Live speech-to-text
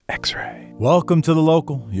X-Ray. Welcome to The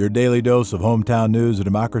Local, your daily dose of hometown news and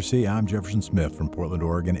democracy. I'm Jefferson Smith from Portland,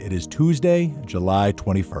 Oregon. It is Tuesday, July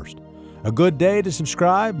 21st. A good day to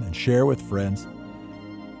subscribe and share with friends.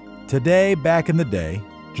 Today, back in the day,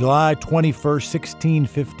 July 21st,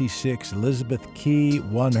 1656, Elizabeth Key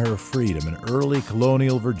won her freedom in early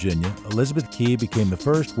colonial Virginia. Elizabeth Key became the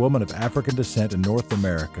first woman of African descent in North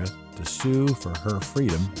America to sue for her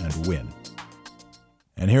freedom and win.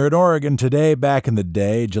 And here in Oregon, today, back in the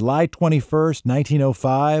day, July 21st,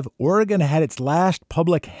 1905, Oregon had its last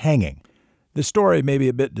public hanging. This story may be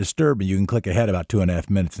a bit disturbing. You can click ahead about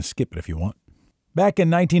 2.5 minutes and skip it if you want. Back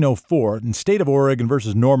in 1904, in the state of Oregon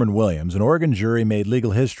versus Norman Williams, an Oregon jury made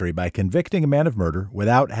legal history by convicting a man of murder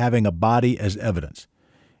without having a body as evidence.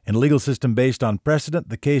 In a legal system based on precedent,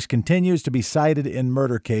 the case continues to be cited in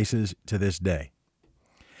murder cases to this day.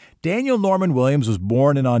 Daniel Norman Williams was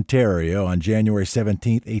born in Ontario on January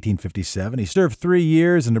 17, 1857. He served 3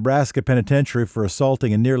 years in Nebraska Penitentiary for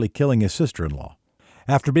assaulting and nearly killing his sister-in-law.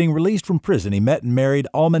 After being released from prison, he met and married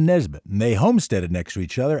Alma Nesbitt, and they homesteaded next to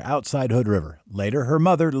each other outside Hood River. Later, her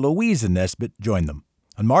mother, Louisa Nesbitt, joined them.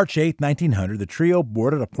 On March 8, 1900, the trio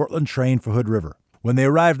boarded a Portland train for Hood River. When they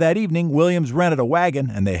arrived that evening, Williams rented a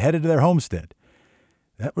wagon, and they headed to their homestead.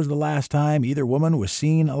 That was the last time either woman was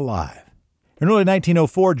seen alive. In early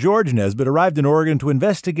 1904, George Nesbitt arrived in Oregon to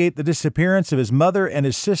investigate the disappearance of his mother and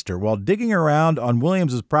his sister. While digging around on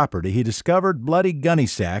Williams's property, he discovered bloody gunny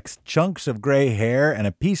sacks, chunks of gray hair, and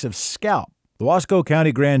a piece of scalp. The Wasco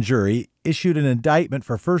County Grand Jury issued an indictment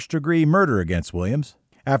for first-degree murder against Williams.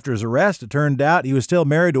 After his arrest, it turned out he was still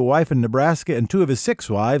married to a wife in Nebraska, and 2 of his 6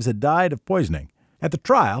 wives had died of poisoning. At the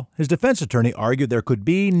trial, his defense attorney argued there could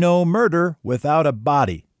be no murder without a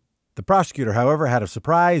body. The prosecutor, however, had a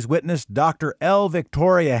surprise witness, Dr. L.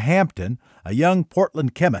 Victoria Hampton, a young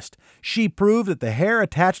Portland chemist. She proved that the hair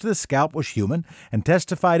attached to the scalp was human and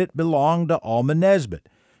testified it belonged to Alma Nesbitt.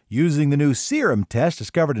 Using the new serum test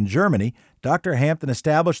discovered in Germany, Dr. Hampton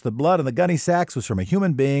established the blood in the gunny sacks was from a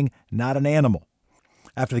human being, not an animal.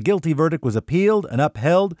 After the guilty verdict was appealed and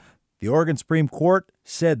upheld, the Oregon Supreme Court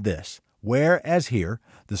said this: whereas here,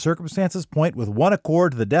 the circumstances point with one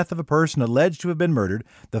accord to the death of a person alleged to have been murdered,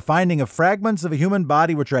 the finding of fragments of a human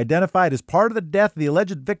body which are identified as part of the death of the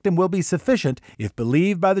alleged victim will be sufficient, if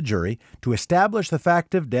believed by the jury, to establish the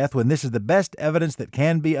fact of death when this is the best evidence that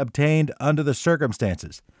can be obtained under the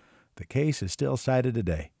circumstances. The case is still cited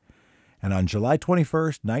today. And on July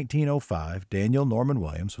 21st, 1905, Daniel Norman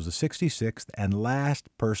Williams was the 66th and last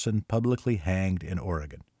person publicly hanged in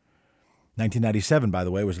Oregon. 1997, by the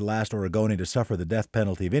way, was the last Oregonian to suffer the death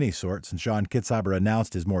penalty of any sort since John Kitzhaber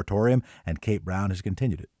announced his moratorium, and Kate Brown has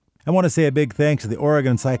continued it. I want to say a big thanks to the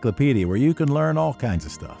Oregon Encyclopedia, where you can learn all kinds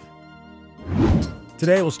of stuff.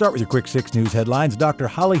 Today, we'll start with your Quick 6 news headlines. Dr.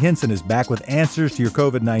 Holly Hinson is back with answers to your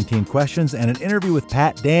COVID-19 questions and an interview with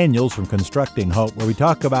Pat Daniels from Constructing Hope, where we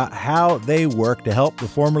talk about how they work to help the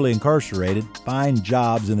formerly incarcerated find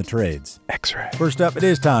jobs in the trades. X-Ray. First up, it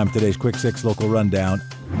is time for today's Quick 6 local rundown.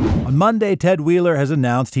 On Monday, Ted Wheeler has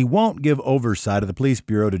announced he won't give oversight of the police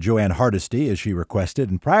bureau to Joanne Hardesty, as she requested.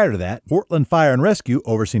 And prior to that, Portland Fire and Rescue,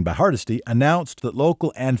 overseen by Hardesty, announced that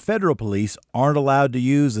local and federal police aren't allowed to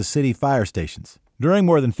use the city fire stations. During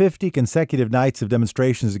more than 50 consecutive nights of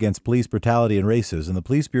demonstrations against police brutality and racism, the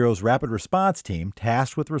Police Bureau's rapid response team,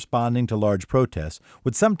 tasked with responding to large protests,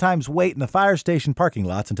 would sometimes wait in the fire station parking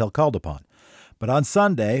lots until called upon. But on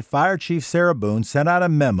Sunday, Fire Chief Sarah Boone sent out a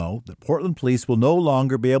memo that Portland police will no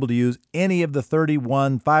longer be able to use any of the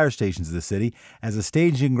 31 fire stations of the city as a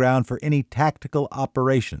staging ground for any tactical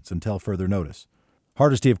operations until further notice.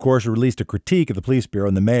 Hardesty, of course, released a critique of the police bureau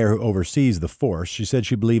and the mayor who oversees the force. She said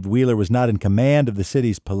she believed Wheeler was not in command of the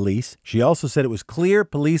city's police. She also said it was clear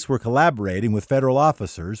police were collaborating with federal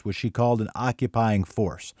officers, which she called an occupying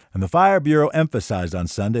force. And the Fire Bureau emphasized on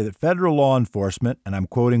Sunday that federal law enforcement, and I'm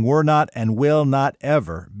quoting, were not and will not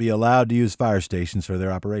ever be allowed to use fire stations for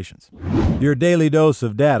their operations. Your daily dose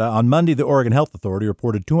of data. On Monday, the Oregon Health Authority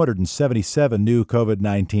reported 277 new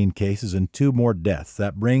COVID-19 cases and 2 more deaths.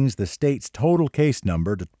 That brings the state's total case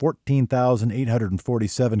number to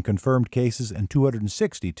 14,847 confirmed cases and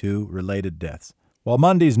 262 related deaths. While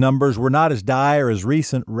Monday's numbers were not as dire as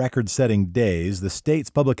recent record-setting days, the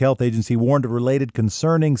state's public health agency warned of related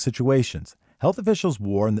concerning situations. Health officials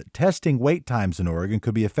warned that testing wait times in Oregon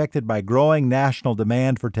could be affected by growing national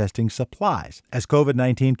demand for testing supplies as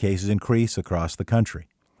COVID-19 cases increase across the country.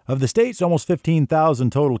 Of the state's almost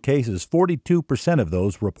 15,000 total cases, 42% of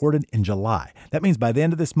those were reported in July. That means by the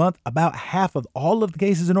end of this month, about half of all of the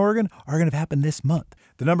cases in Oregon are going to happen this month.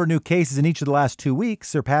 The number of new cases in each of the last 2 weeks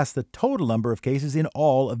surpassed the total number of cases in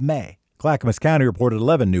all of May. Clackamas County reported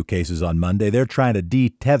 11 new cases on Monday. They're trying to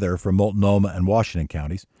de-tether from Multnomah and Washington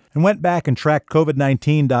counties, and went back and tracked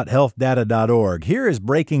covid19.healthdata.org. Here is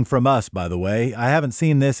breaking from us, by the way. I haven't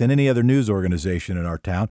seen this in any other news organization in our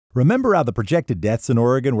town. Remember how the projected deaths in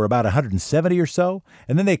Oregon were about 170 or so,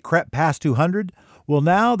 and then they crept past 200? Well,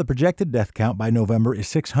 now the projected death count by November is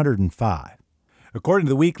 605. According to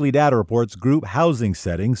the weekly data reports, group housing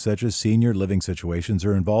settings, such as senior living situations,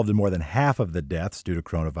 are involved in more than half of the deaths due to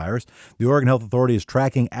coronavirus. The Oregon Health Authority is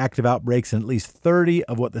tracking active outbreaks in at least 30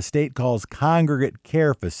 of what the state calls congregate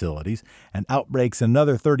care facilities, and outbreaks in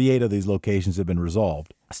another 38 of these locations have been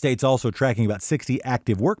resolved. The state's also tracking about 60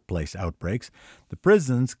 active workplace outbreaks. The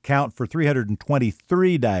prisons count for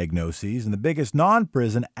 323 diagnoses, and the biggest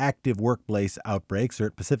non-prison active workplace outbreaks are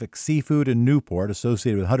at Pacific Seafood in Newport,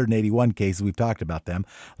 associated with 181 cases. We've talked about them.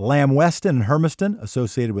 Lamb Weston in Hermiston,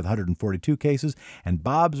 associated with 142 cases, and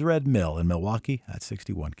Bob's Red Mill in Milwaukee, that's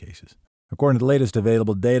 61 cases. According to the latest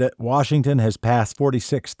available data, Washington has passed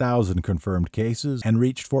 46,000 confirmed cases and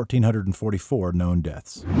reached 1,444 known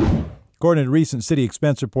deaths. According to recent city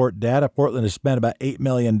expense report data, Portland has spent about $8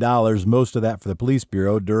 million, most of that for the police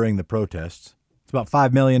bureau, during the protests. It's about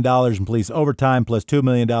 $5 million in police overtime plus $2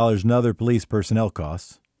 million in other police personnel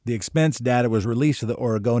costs. The expense data was released to the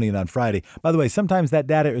Oregonian on Friday. By the way, sometimes that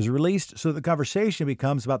data is released so the conversation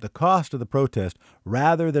becomes about the cost of the protest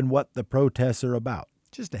rather than what the protests are about.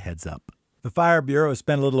 Just a heads up. The Fire Bureau has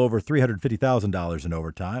spent a little over $350,000 in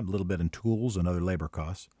overtime, a little bit in tools and other labor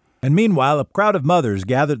costs. And meanwhile, a crowd of mothers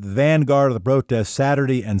gathered at the vanguard of the protest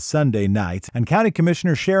Saturday and Sunday nights, and County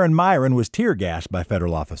Commissioner Sharon Myron was tear-gassed by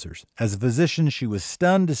federal officers. As a physician, she was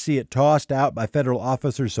stunned to see it tossed out by federal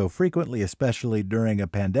officers so frequently, especially during a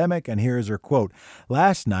pandemic, and here is her quote,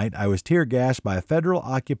 "Last night, I was tear-gassed by a federal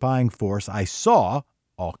occupying force I saw,"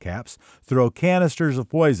 all caps, "throw canisters of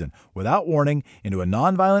poison, without warning, into a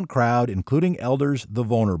nonviolent crowd, including elders, the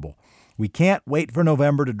vulnerable. We can't wait for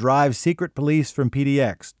November to drive secret police from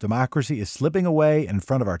PDX. Democracy is slipping away in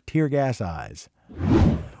front of our tear gas eyes."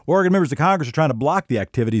 Oregon members of Congress are trying to block the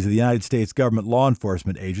activities of the United States government law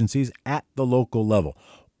enforcement agencies at the local level.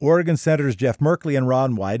 Oregon Senators Jeff Merkley and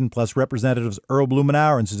Ron Wyden, plus Representatives Earl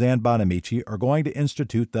Blumenauer and Suzanne Bonamici, are going to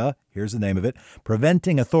institute the, here's the name of it,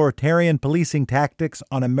 Preventing Authoritarian Policing Tactics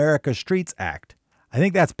on America's Streets Act. I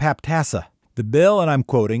think that's PAPTASA. The bill, and I'm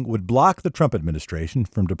quoting, would block the Trump administration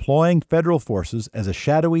from deploying federal forces as a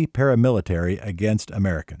shadowy paramilitary against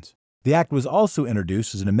Americans. The act was also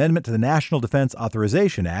introduced as an amendment to the National Defense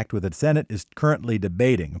Authorization Act, which the Senate is currently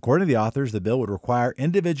debating. According to the authors, the bill would require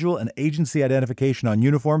individual and agency identification on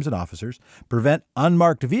uniforms and officers, prevent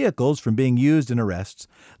unmarked vehicles from being used in arrests,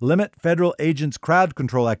 limit federal agents' crowd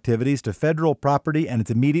control activities to federal property and its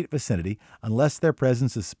immediate vicinity unless their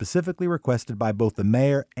presence is specifically requested by both the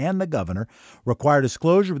mayor and the governor, require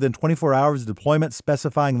disclosure within 24 hours of deployment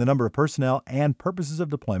specifying the number of personnel and purposes of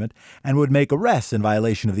deployment, and would make arrests in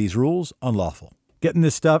violation of these rules unlawful. Getting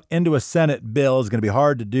this stuff into a Senate bill is going to be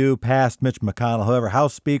hard to do past Mitch McConnell. However,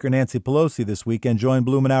 House Speaker Nancy Pelosi this weekend joined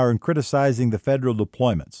Blumenauer in criticizing the federal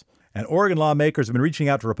deployments. And Oregon lawmakers have been reaching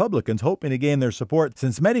out to Republicans, hoping to gain their support,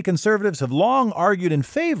 since many conservatives have long argued in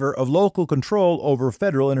favor of local control over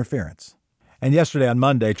federal interference. And yesterday on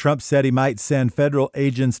Monday, Trump said he might send federal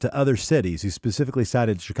agents to other cities. He specifically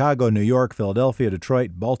cited Chicago, New York, Philadelphia,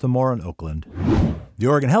 Detroit, Baltimore, and Oakland. The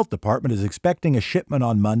Oregon Health Department is expecting a shipment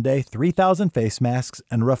on Monday, 3,000 face masks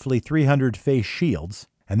and roughly 300 face shields.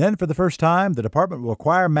 And then for the first time, the department will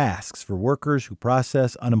require masks for workers who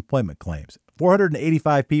process unemployment claims.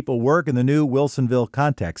 485 people work in the new Wilsonville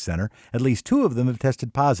Contact Center. At least 2 of them have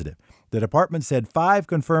tested positive. The department said 5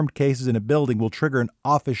 confirmed cases in a building will trigger an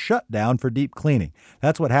office shutdown for deep cleaning.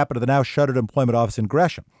 That's what happened to the now shuttered employment office in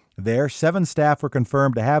Gresham. There, 7 staff were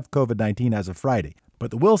confirmed to have COVID-19 as of Friday. But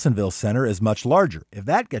the Wilsonville Center is much larger. If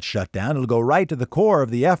that gets shut down, it'll go right to the core of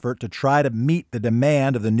the effort to try to meet the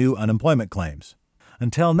demand of the new unemployment claims.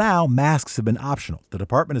 Until now, masks have been optional. The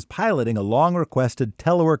department is piloting a long-requested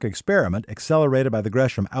telework experiment accelerated by the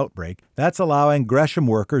Gresham outbreak. That's allowing Gresham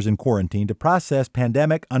workers in quarantine to process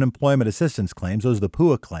pandemic unemployment assistance claims, those are the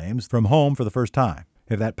PUA claims, from home for the first time.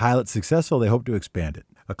 If that pilot's successful, they hope to expand it.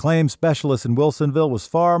 A claims specialist in Wilsonville was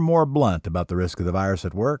far more blunt about the risk of the virus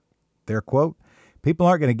at work. Their quote, "People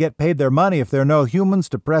aren't going to get paid their money if there are no humans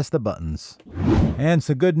to press the buttons." And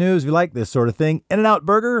some good news if you like this sort of thing. In-N-Out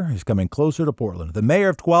Burger is coming closer to Portland. The mayor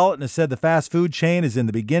of Tualatin has said the fast food chain is in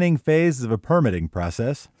the beginning phases of a permitting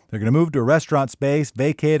process. They're going to move to a restaurant space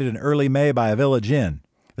vacated in early May by a Village Inn.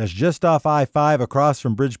 That's just off I-5 across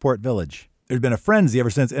from Bridgeport Village. There's been a frenzy ever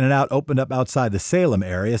since In-N-Out opened up outside the Salem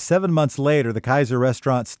area. 7 months later, the Kaiser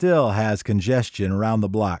restaurant still has congestion around the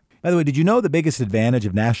block. By the way, did you know the biggest advantage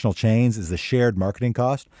of national chains is the shared marketing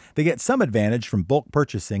cost? They get some advantage from bulk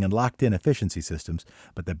purchasing and locked-in efficiency systems,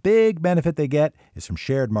 but the big benefit they get is from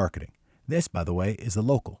shared marketing. This, by the way, is the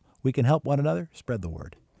local. We can help one another spread the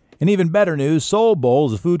word. And even better news, Soul Bowl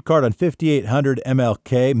is a food cart on 5800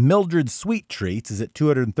 MLK. Mildred's Sweet Treats is at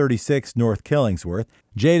 236 North Killingsworth.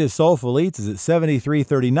 Jada's Soulful Eats is at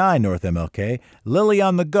 7339 North MLK. Lily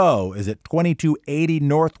on the Go is at 2280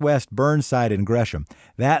 Northwest Burnside in Gresham.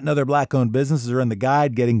 That and other black-owned businesses are in the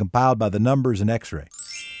guide getting compiled by the Numbers and X-Ray.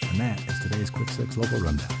 And that is today's Quick 6 Local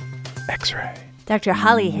Rundown. X-Ray. Dr.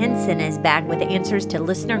 Holly Hinson is back with answers to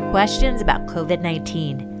listener questions about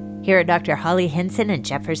COVID-19. Here are Dr. Holly Hinson and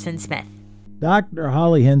Jefferson Smith. Dr.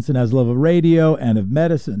 Holly Hinson has a love of radio and of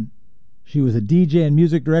medicine. She was a DJ and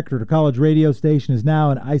music director at a college radio station, is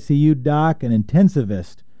now an ICU doc and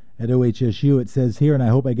intensivist at OHSU, it says here, and I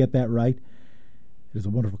hope I get that right. It is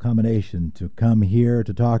a wonderful combination to come here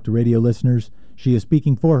to talk to radio listeners. She is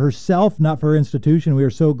speaking for herself, not for her institution. We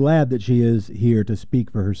are so glad that she is here to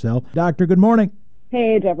speak for herself. Doctor, good morning.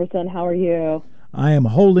 Hey, Jefferson, how are you? I am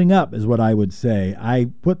holding up, is what I would say. I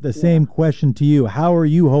put the same question to you. How are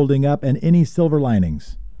you holding up, and any silver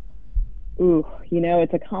linings? Ooh,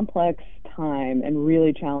 it's a complex time and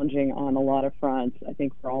really challenging on a lot of fronts, I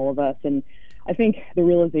think, for all of us. And I think the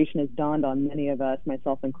realization has dawned on many of us,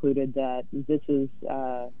 myself included, that this is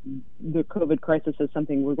the COVID crisis is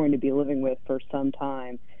something we're going to be living with for some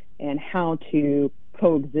time, and how to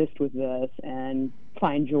coexist with this and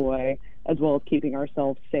find joy, as well as keeping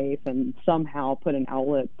ourselves safe and somehow put an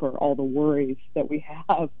outlet for all the worries that we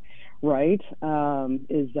have, right,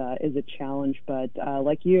 is a challenge. But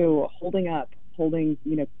like you,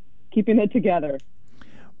 keeping it together.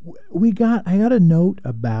 I got a note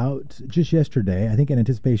about just yesterday, I think in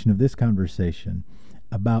anticipation of this conversation,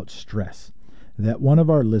 about stress, that one of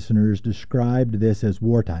our listeners described this as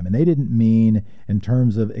wartime. And they didn't mean in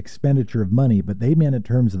terms of expenditure of money, but they meant in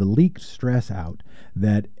terms of the leaked stress out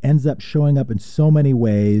that ends up showing up in so many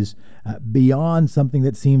ways beyond something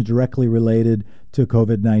that seems directly related to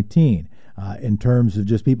COVID-19. In terms of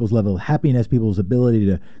just people's level of happiness, people's ability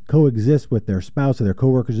to coexist with their spouse or their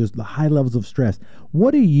coworkers, just the high levels of stress.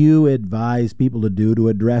 What do you advise people to do to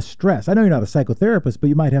address stress? I know you're not a psychotherapist, but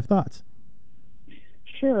you might have thoughts.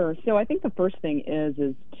 Sure. So I think the first thing is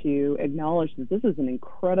to acknowledge that this is an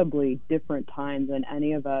incredibly different time than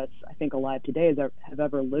any of us, I think, alive today have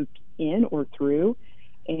ever lived in or through.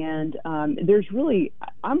 And I'm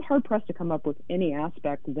hard-pressed to come up with any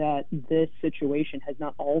aspect that this situation has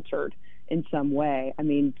not altered in some way. I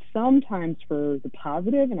mean, sometimes for the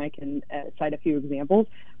positive, and I can cite a few examples,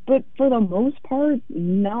 but for the most part,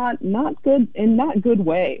 not good, in not good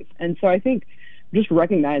ways. And so I think just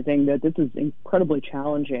recognizing that this is incredibly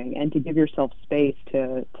challenging, and to give yourself space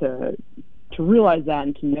to realize that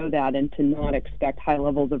and to know that, and to not expect high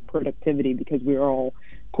levels of productivity because we are all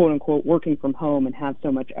quote unquote working from home and have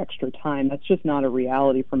so much extra time. That's just not a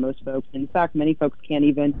reality for most folks. In fact, many folks can't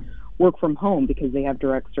even work from home because they have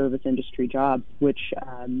direct service industry jobs, which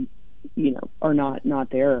are not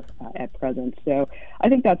there at present. So I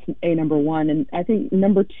think that's number one. And I think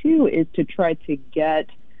number two is to try to get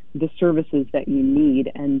the services that you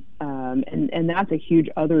need, and that's a huge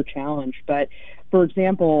other challenge. But for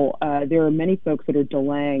example, there are many folks that are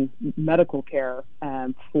delaying medical care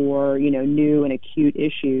for new and acute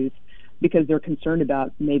issues because they're concerned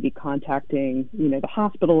about maybe contacting the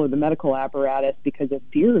hospital or the medical apparatus because of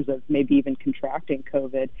fears of maybe even contracting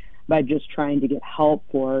COVID by just trying to get help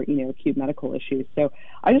for acute medical issues. So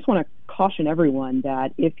I just want to caution everyone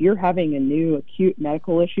that if you're having a new acute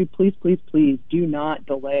medical issue, please do not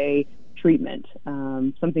delay treatment.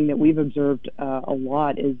 Something that we've observed a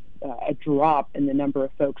lot is a drop in the number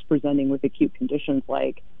of folks presenting with acute conditions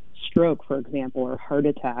like stroke, for example, or heart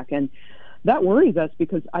attack. And that worries us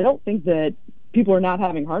because I don't think that people are not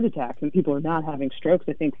having heart attacks and people are not having strokes.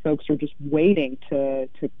 I think folks are just waiting to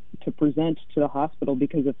present to the hospital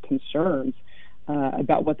because of concerns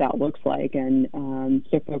about what that looks like. And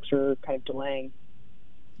so folks are kind of delaying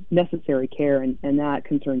necessary care, and that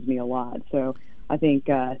concerns me a lot. So I think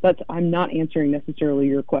I'm not answering necessarily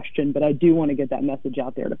your question, but I do want to get that message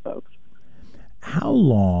out there to folks. How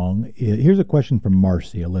long, here's a question from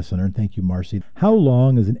Marcy, a listener. Thank you, Marcy. How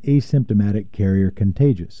long is an asymptomatic carrier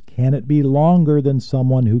contagious? Can it be longer than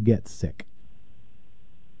someone who gets sick?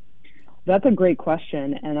 That's a great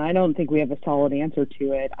question, and I don't think we have a solid answer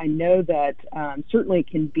to it. I know that certainly it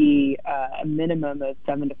can be a minimum of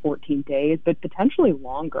 7 to 14 days, but potentially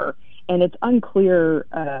longer. And it's unclear,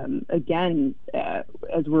 again,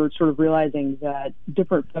 as we're sort of realizing that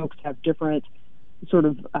different folks have different sort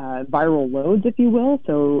of viral loads, if you will,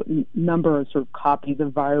 so number of sort of copies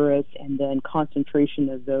of virus and then concentration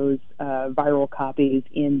of those viral copies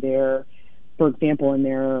in their, for example, in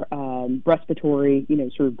their respiratory,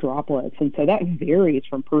 sort of droplets. And so that varies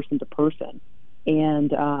from person to person.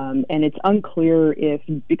 And it's unclear if,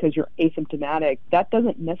 because you're asymptomatic, that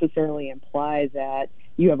doesn't necessarily imply that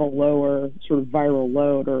you have a lower sort of viral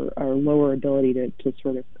load or lower ability to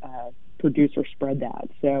sort of produce or spread that.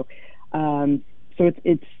 So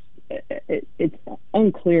it's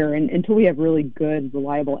unclear, and until we have really good,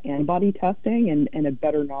 reliable antibody testing and a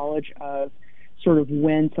better knowledge of sort of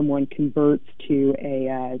when someone converts to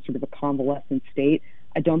a sort of a convalescent state,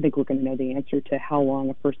 I don't think we're going to know the answer to how long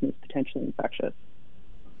a person is potentially infectious.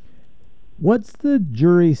 What's the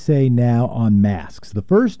jury say now on masks? The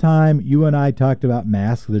first time you and I talked about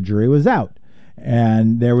masks, the jury was out.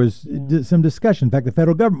 And there was some discussion. In fact, the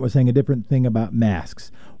federal government was saying a different thing about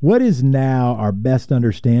masks. What is now our best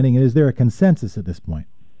understanding? And is there a consensus at this point?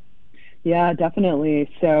 Yeah, definitely.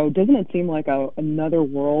 So doesn't it seem like another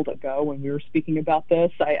world ago when we were speaking about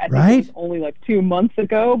this? I think it was only like 2 months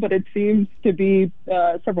ago, but it seems to be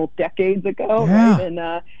several decades ago,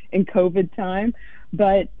 right, in COVID time.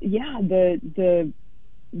 But yeah, the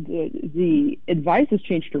advice has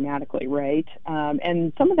changed dramatically, right?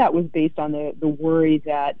 And some of that was based on the worry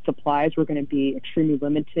that supplies were going to be extremely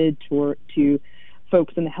limited to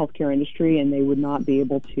folks in the healthcare industry, and they would not be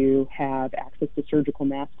able to have access to surgical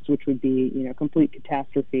masks, which would be, complete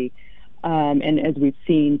catastrophe. And as we've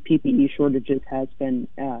seen, PPE shortages has been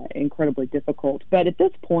incredibly difficult. But at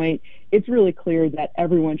this point, it's really clear that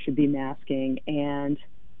everyone should be masking, and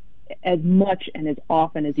as much and as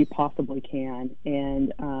often as you possibly can.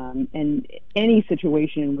 And any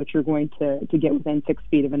situation in which you're going to get within 6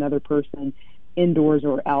 feet of another person, indoors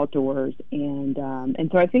or outdoors. And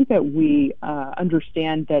so I think that we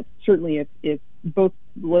understand that certainly if both,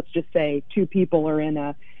 let's just say, two people are in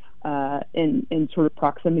sort of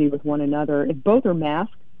proximity with one another, if both are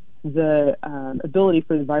masked, the ability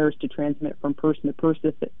for the virus to transmit from person to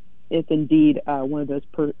person, if indeed one of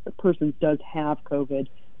those persons does have COVID,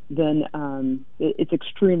 then it's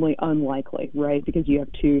extremely unlikely, right? Because you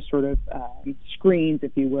have two sort of screens,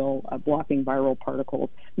 if you will, blocking viral particles.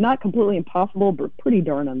 Not completely impossible, but pretty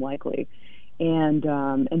darn unlikely. And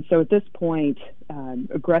so at this point,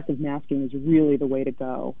 aggressive masking is really the way to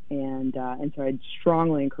go. And so I'd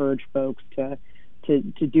strongly encourage folks to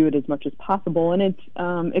do it as much as possible. And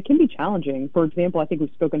it can be challenging. For example, I think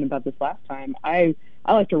we've spoken about this last time.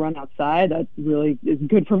 I like to run outside. That really is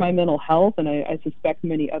good for my mental health, and I suspect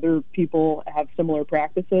many other people have similar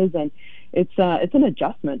practices. And it's an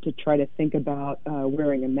adjustment to try to think about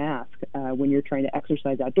wearing a mask when you're trying to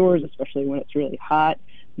exercise outdoors, especially when it's really hot.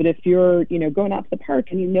 But if you're going out to the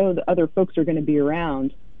park and that other folks are going to be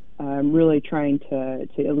around, really trying to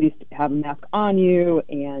at least have a mask on you,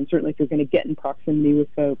 and certainly if you're going to get in proximity with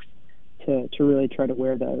folks, to really try to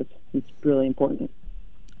wear those. It's really important.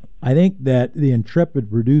 I think that the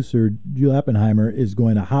intrepid producer, Julia Oppenheimer, is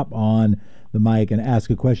going to hop on the mic and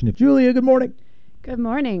ask a question. Julia, good morning. Good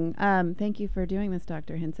morning. Thank you for doing this,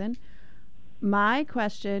 Dr. Hinson. My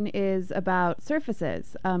question is about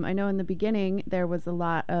surfaces. I know in the beginning there was a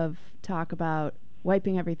lot of talk about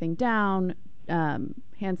wiping everything down, hand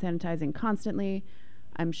sanitizing constantly.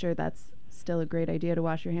 I'm sure that's still a great idea to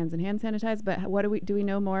wash your hands and hand sanitize, but what do we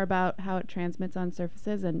know more about how it transmits on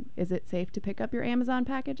surfaces, and is it safe to pick up your Amazon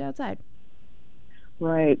package outside?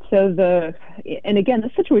 Right. So and again, the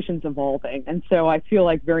situation's evolving, and so I feel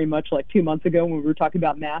like very much like 2 months ago when we were talking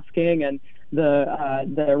about masking, and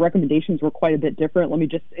the recommendations were quite a bit different. Let me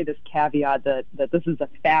just say this caveat that this is a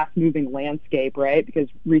fast-moving landscape, right? Because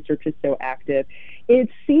research is so active. It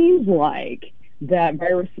seems like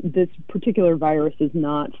this particular virus is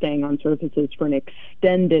not staying on surfaces for an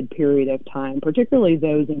extended period of time, particularly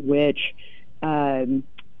those in which,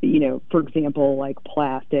 for example, like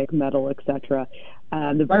plastic, metal, etc.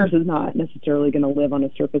 The virus is not necessarily going to live on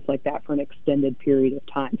a surface like that for an extended period of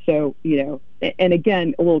time. So, and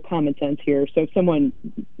again, a little common sense here. So if someone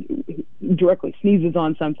directly sneezes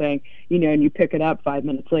on something, and you pick it up 5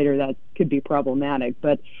 minutes later, that could be problematic.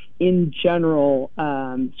 But in general,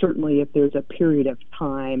 certainly if there's a period of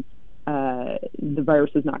time, the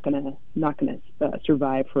virus is not going to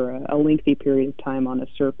survive for a lengthy period of time on a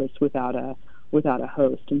surface without a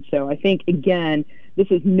host. And so I think, again, this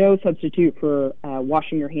is no substitute for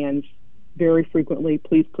washing your hands very frequently.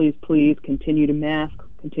 Please, please, please continue to mask,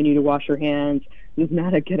 continue to wash your hands. This is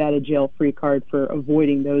not a get-out-of-jail-free card for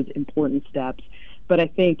avoiding those important steps. But I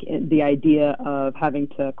think the idea of having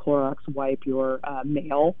to Clorox wipe your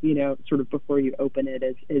mail, sort of before you open it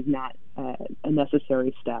is not a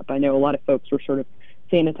necessary step. I know a lot of folks were sort of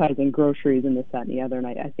sanitizing groceries and this, that, and the other, and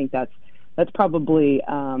I think that's probably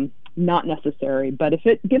not necessary. But if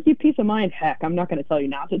it gives you peace of mind, heck, I'm not going to tell you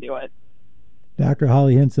not to do it. Dr.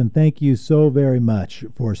 Holly Hinson, thank you so very much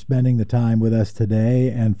for spending the time with us today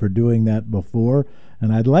and for doing that before.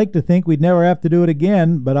 And I'd like to think we'd never have to do it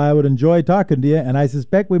again, but I would enjoy talking to you, and I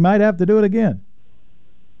suspect we might have to do it again.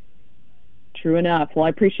 True enough. Well, I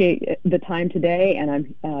appreciate the time today, and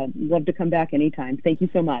I'd love to come back anytime. Thank you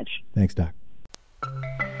so much. Thanks, Doc.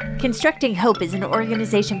 Constructing Hope is an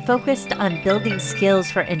organization focused on building skills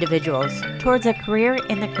for individuals towards a career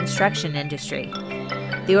in the construction industry.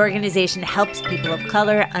 The organization helps people of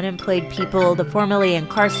color, unemployed people, the formerly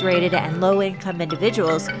incarcerated, and low-income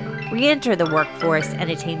individuals re-enter the workforce and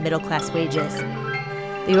attain middle-class wages.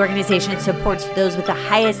 The organization supports those with the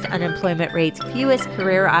highest unemployment rates, fewest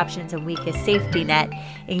career options, and weakest safety net,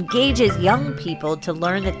 engages young people to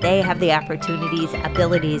learn that they have the opportunities,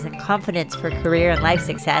 abilities, and confidence for career and life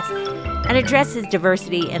success, and addresses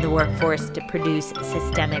diversity in the workforce to produce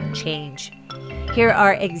systemic change. Here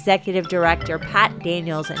are Executive Director Pat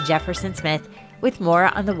Daniels and Jefferson Smith with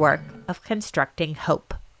more on the work of Constructing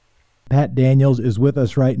Hope. Pat Daniels is with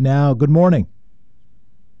us right now. Good morning.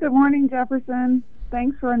 Good morning, Jefferson.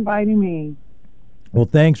 Thanks for inviting me. Well,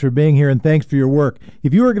 thanks for being here and thanks for your work.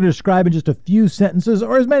 If you were going to describe in just a few sentences,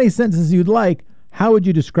 or as many sentences as you'd like, how would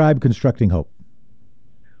you describe Constructing Hope?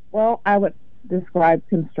 Well, I would describe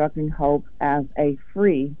Constructing Hope as a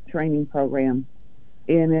free training program.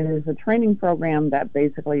 And it is a training program that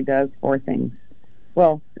basically does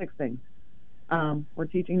six things. We're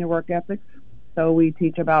teaching your work ethics. So we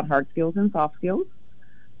teach about hard skills and soft skills.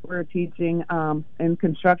 We're teaching in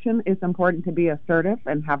construction, it's important to be assertive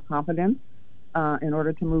and have confidence in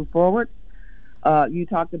order to move forward. You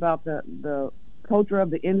talked about the culture of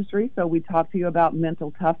the industry. So we talk to you about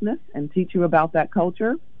mental toughness and teach you about that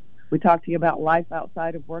culture. We talk to you about life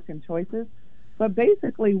outside of work and choices. But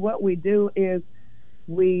basically what we do is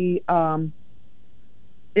we,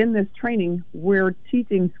 in this training, we're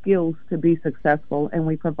teaching skills to be successful, and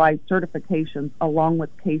we provide certifications along with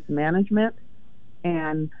case management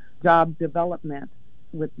and job development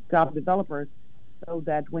with job developers, so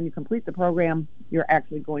that when you complete the program, you're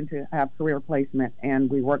actually going to have career placement, and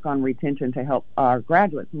we work on retention to help our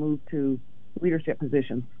graduates move to leadership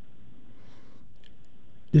positions.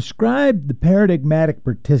 Describe the paradigmatic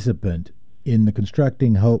participant in the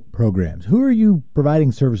Constructing Hope programs. Who are you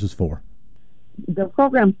providing services for? The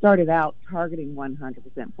program started out targeting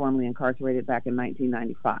 100% formerly incarcerated back in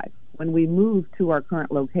 1995. When we moved to our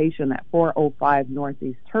current location at 405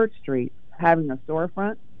 Northeast Church Street, having a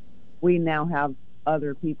storefront, we now have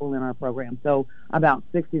other people in our program. So about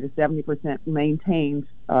 60 to 70% maintained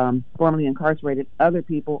formerly incarcerated. Other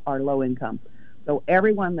people are low income. So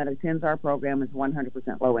everyone that attends our program is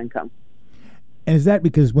 100% low income. And is that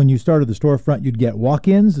because when you started the storefront, you'd get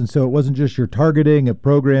walk-ins, and so it wasn't just your targeting of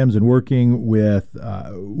programs and working with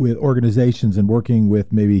organizations and working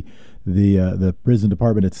with maybe the prison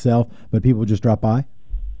department itself, but people would just drop by?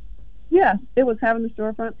 Yes, it was having the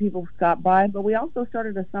storefront. People stopped by, but we also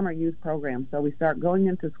started a summer youth program. So we start going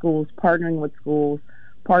into schools, partnering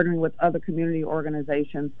with other community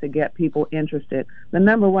organizations to get people interested. The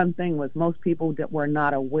number one thing was most people that were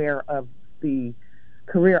not aware of the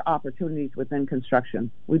career opportunities within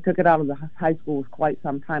construction. We took it out of the high schools quite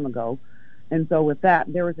some time ago. And so with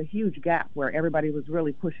that, there was a huge gap where everybody was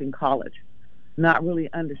really pushing college, not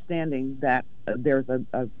really understanding that there's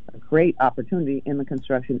a great opportunity in the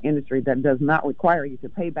construction industry that does not require you to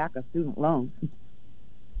pay back a student loan.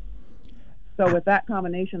 So with that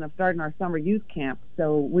combination of starting our summer youth camp,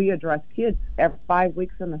 so we address kids every 5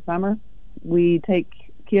 weeks in the summer. We take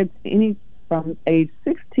kids from age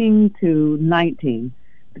 16 to 19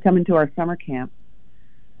 to come into our summer camp.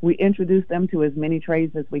 We introduce them to as many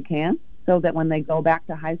trades as we can so that when they go back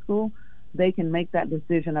to high school, they can make that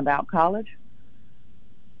decision about college,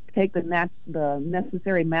 take the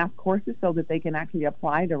necessary math courses so that they can actually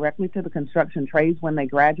apply directly to the construction trades when they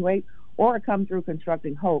graduate, or come through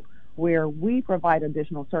Constructing Hope, where we provide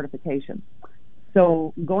additional certification.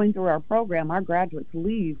 So going through our program, our graduates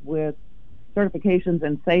leave with certifications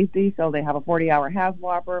in safety, so they have a 40-hour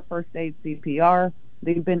HAZWOPER, first aid, CPR.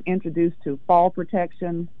 They've been introduced to fall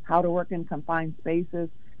protection, how to work in confined spaces.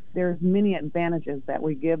 There's many advantages that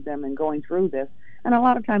we give them in going through this. And a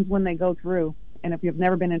lot of times when they go through, and if you've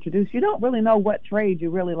never been introduced, you don't really know what trade you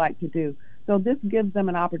really like to do. So this gives them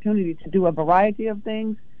an opportunity to do a variety of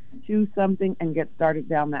things, choose something, and get started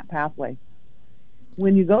down that pathway.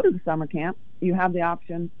 When you go to the summer camp, you have the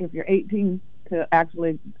option, if you're 18, to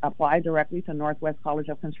actually apply directly to Northwest College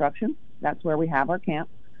of Construction. That's where we have our camp,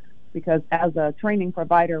 because as a training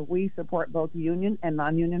provider, we support both union and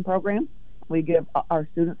non-union programs. We give our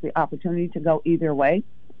students the opportunity to go either way.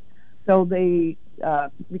 So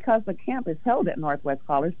because the camp is held at Northwest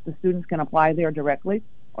College, the students can apply there directly,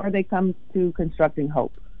 or they come to Constructing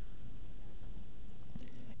Hope.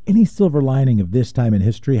 Any silver lining of this time in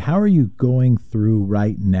history? How are you going through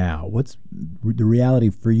right now? What's the reality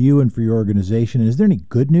for you and for your organization? And is there any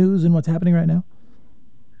good news in what's happening right now?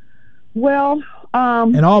 Well,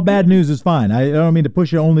 and all bad news is fine. I don't mean to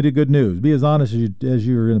push you only to good news. Be as honest as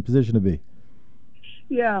you're in a position to be.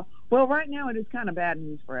 Yeah. Well, right now it is kind of bad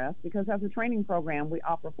news for us, because as a training program, we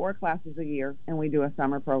offer 4 classes a year and we do a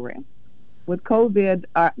summer program. With COVID,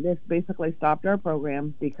 this basically stopped our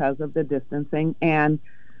program because of the distancing, and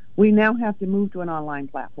we now have to move to an online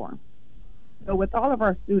platform. So with all of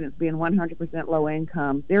our students being 100% low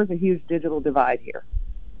income, there's a huge digital divide here.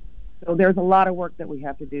 So there's a lot of work that we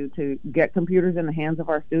have to do to get computers in the hands of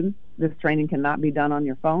our students. This training cannot be done on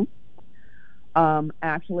your phone.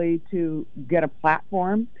 Actually, to get a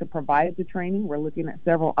platform to provide the training, we're looking at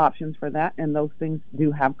several options for that, and those things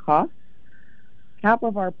do have costs. Half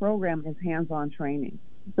of our program is hands-on training.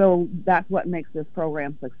 So that's what makes this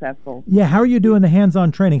program successful. Yeah, how are you doing the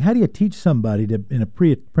hands-on training? How do you teach somebody in a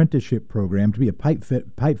pre-apprenticeship program to be a pipe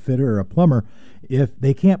fitter or a plumber if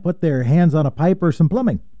they can't put their hands on a pipe or some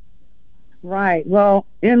plumbing? Right. Well,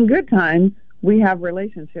 in good times, we have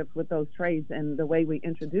relationships with those trades, and the way we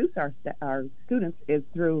introduce our students is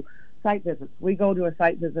through site visits. We go to a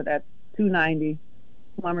site visit at 290,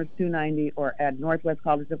 Plumbers 290, or at Northwest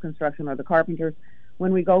College of Construction or the Carpenters.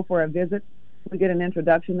 When we go for a visit, we get an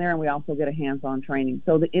introduction there, and we also get a hands-on training.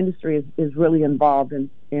 So the industry is really involved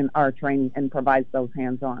in our training and provides those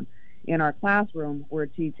hands-on. In our classroom, we're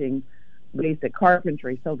teaching basic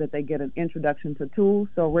carpentry so that they get an introduction to tools.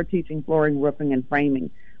 So we're teaching flooring, roofing, and framing.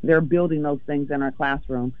 They're building those things in our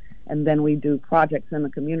classroom. And then we do projects in the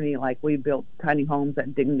community, like we built tiny homes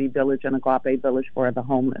at Dignity Village and Agape Village for the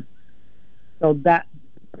homeless. So that's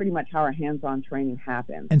pretty much how our hands-on training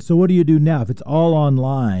happens. And so what do you do now? If it's all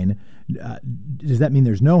online, does that mean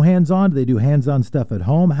there's no hands-on? Do they do hands-on stuff at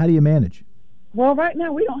home? How do you manage? Well, right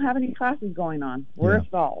now we don't have any classes going on. We're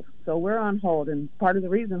stalled. So we're on hold. And part of the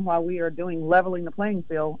reason why we are doing leveling the playing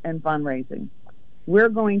field and fundraising. We're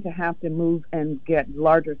going to have to move and get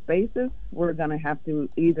larger spaces. We're going to have to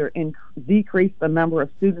either decrease the number of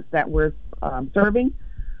students that we're serving.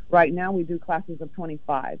 Right now we do classes of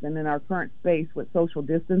 25. And in our current space with social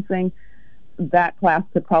distancing, that class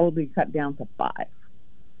could probably cut down to 5.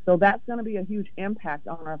 So that's going to be a huge impact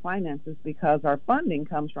on our finances, because our funding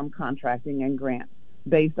comes from contracting and grants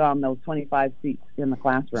based on those 25 seats in the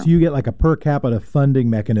classroom. So you get like a per capita funding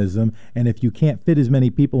mechanism, and if you can't fit as many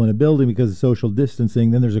people in a building because of social distancing,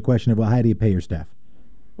 then there's a question of, well, how do you pay your staff?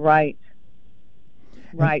 Right.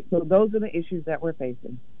 Right. So those are the issues that we're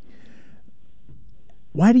facing.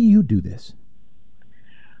 Why do you do this?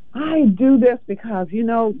 I do this because,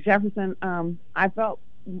 Jefferson, I felt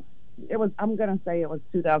I'm going to say it was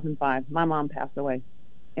 2005. My mom passed away.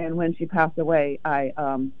 And when she passed away, I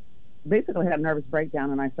basically had a nervous breakdown,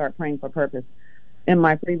 and I started praying for purpose. In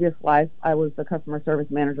my previous life, I was the customer service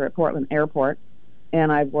manager at Portland Airport,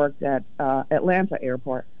 and I've worked at Atlanta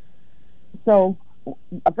Airport. So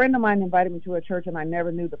a friend of mine invited me to a church, and I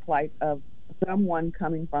never knew the plight of someone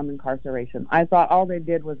coming from incarceration. I thought all they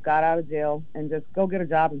did was got out of jail and just go get a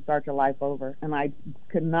job and start your life over. And I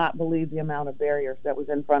could not believe the amount of barriers that was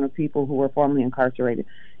in front of people who were formerly incarcerated.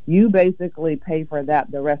 You basically pay for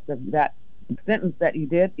that the rest of that sentence that you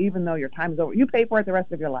did, even though your time is over. You pay for it the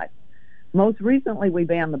rest of your life. Most recently, we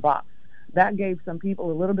banned the box. That gave some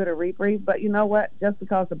people a little bit of reprieve, but you know what? Just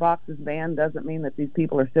because the box is banned doesn't mean that these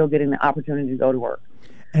people are still getting the opportunity to go to work.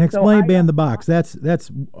 And explain ban the box. That's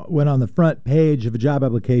when on the front page of a job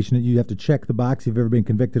application you have to check the box if you've ever been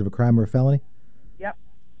convicted of a crime or a felony? Yep.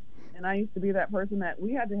 And I used to be that person that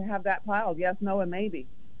we had to have that piled, yes, no, and maybe.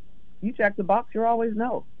 You check the box, you're always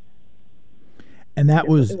no. And that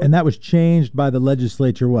was changed by the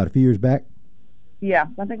legislature, what, a few years back? Yeah,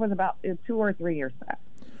 I think it was about 2 or 3 years back.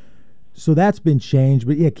 So that's been changed,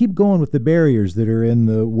 but yeah, keep going with the barriers that are in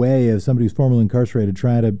the way of somebody who's formerly incarcerated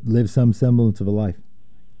trying to live some semblance of a life.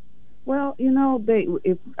 Well,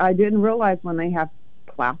 if I didn't realize when they have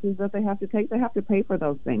classes that they have to take, they have to pay for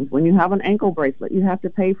those things. When you have an ankle bracelet, you have to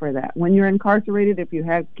pay for that. When you're incarcerated, if you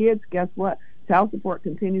have kids, guess what? Child support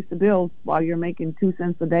continues to build while you're making 2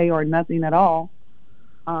 cents a day or nothing at all.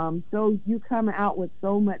 So you come out with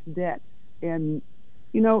so much debt. And,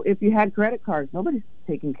 if you had credit cards, nobody's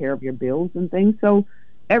taking care of your bills and things. So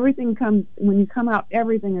when you come out,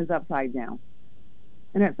 everything is upside down.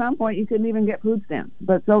 And at some point, you couldn't even get food stamps.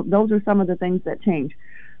 But so those are some of the things that change.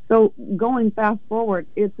 So going fast forward,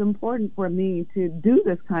 it's important for me to do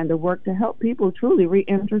this kind of work to help people truly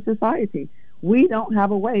re-enter society. We don't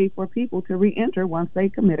have a way for people to re-enter once they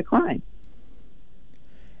commit a crime.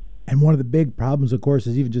 And one of the big problems, of course,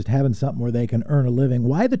 is even just having something where they can earn a living.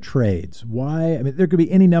 Why the trades? Why? I mean, there could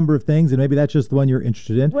be any number of things, and maybe that's just the one you're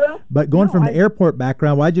interested in. Well, but going from the airport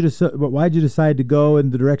background, why'd you decide to go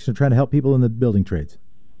in the direction of trying to help people in the building trades?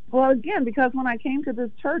 Well, again, because when I came to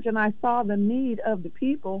this church and I saw the need of the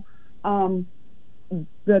people,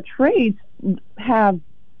 the trades have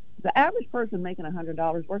the average person making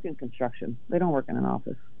 $100 work in construction. They don't work in an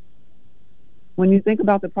office. When you think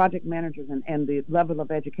about the project managers and the level of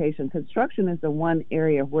education, construction is the one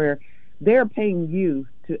area where they're paying you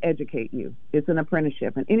to educate you. It's an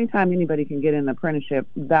apprenticeship. And anytime anybody can get an apprenticeship,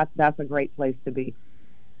 that's a great place to be.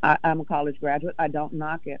 I'm a college graduate. I don't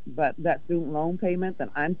knock it. But that student loan payment that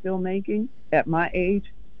I'm still making at my age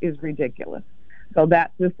is ridiculous. So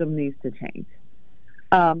that system needs to change.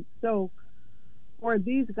 So for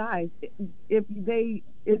these guys, it's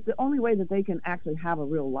the only way that they can actually have a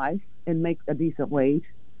real life and make a decent wage.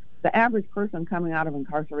 The average person coming out of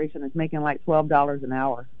incarceration is making like $12 an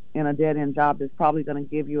hour in a dead-end job that's probably going to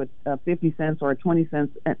give you a 50 cents or a 20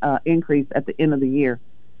 cents increase at the end of the year.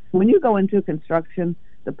 When you go into construction,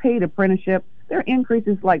 the paid apprenticeship, their increase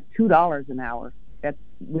is like $2 an hour. That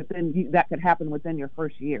could happen within your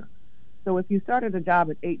first year. So if you started a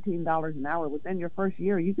job at $18 an hour, within your first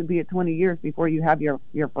year, you could be at 20 years before you have your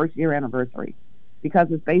first year anniversary,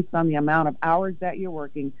 because it's based on the amount of hours that you're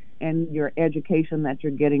working and your education that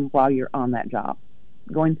you're getting while you're on that job,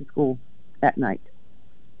 going to school at night.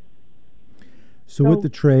 So with the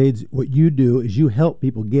trades, what you do is you help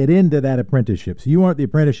people get into that apprenticeship. So you aren't the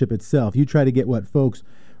apprenticeship itself. You try to get folks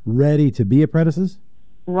ready to be apprentices?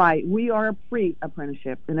 Right. We are a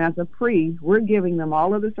pre-apprenticeship. And as a pre, we're giving them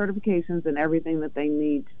all of the certifications and everything that they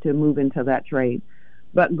need to move into that trade.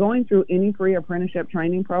 But going through any pre-apprenticeship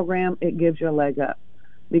training program, it gives you a leg up.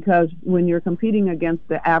 Because when you're competing against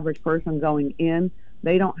the average person going in,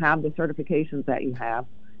 they don't have the certifications that you have.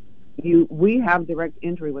 We have direct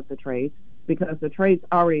entry with the trades because the trades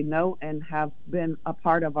already know and have been a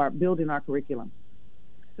part of our building our curriculum.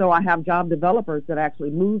 So I have job developers that actually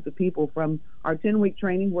move the people from our 10-week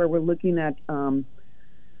training where we're looking at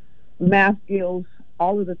math skills,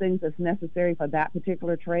 all of the things that's necessary for that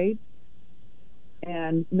particular trade,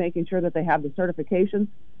 and making sure that they have the certifications.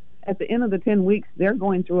 At the end of the 10 weeks, they're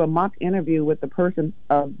going through a mock interview with the person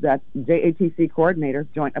of that JATC coordinator,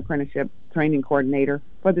 Joint Apprenticeship Training Coordinator,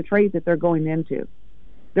 for the trade that they're going into.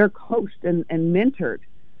 They're coached and mentored.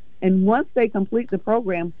 And once they complete the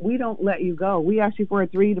program, we don't let you go. We ask you for a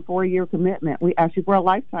 3 to 4 year commitment. We ask you for a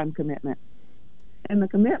lifetime commitment. And the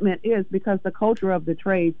commitment is because the culture of the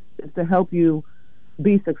trades is to help you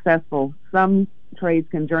be successful. Some trades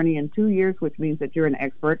can journey in 2 years, which means that you're an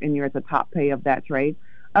expert and you're at the top pay of that trade.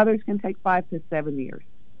 Others can take 5 to 7 years.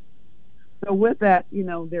 So with that,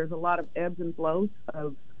 there's a lot of ebbs and flows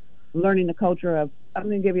of learning the culture of, I'm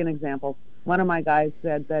going to give you an example. One of my guys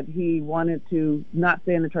said that he wanted to not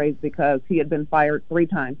stay in the trades because he had been fired 3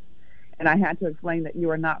 times. And I had to explain that you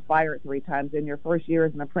are not fired 3 times. In your first year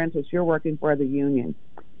as an apprentice, you're working for the union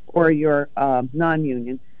or your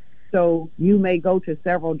non-union. So you may go to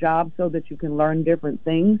several jobs so that you can learn different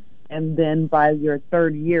things. And then by your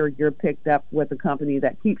 3rd year, you're picked up with a company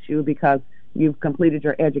that keeps you because you've completed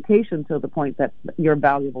your education to the point that you're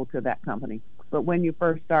valuable to that company. But when you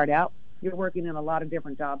first start out, you're working in a lot of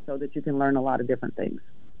different jobs so that you can learn a lot of different things.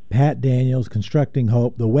 Pat Daniels, Constructing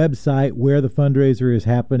Hope. The website where the fundraiser is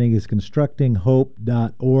happening is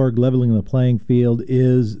constructinghope.org. Leveling the Playing Field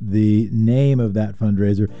is the name of that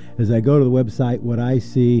fundraiser. As I go to the website, what I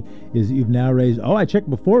see is you've now raised, I checked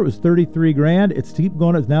before, it was $33,000. It's keep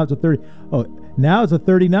going, now it's a 30. Now it's a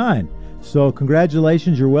 39. So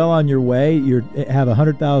congratulations, you're well on your way. You have a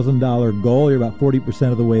 $100,000 goal. You're about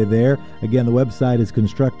 40% of the way there. Again, the website is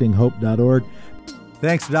constructinghope.org.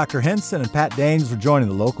 Thanks to Dr. Hinson and Pat Daniels for joining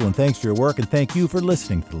The Local, and thanks for your work, and thank you for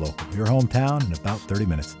listening to The Local, your hometown in about 30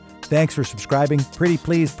 minutes. Thanks for subscribing. Pretty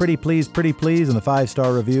please, and the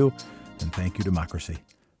 5-star review. And thank you, Democracy.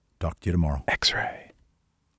 Talk to you tomorrow. X-Ray.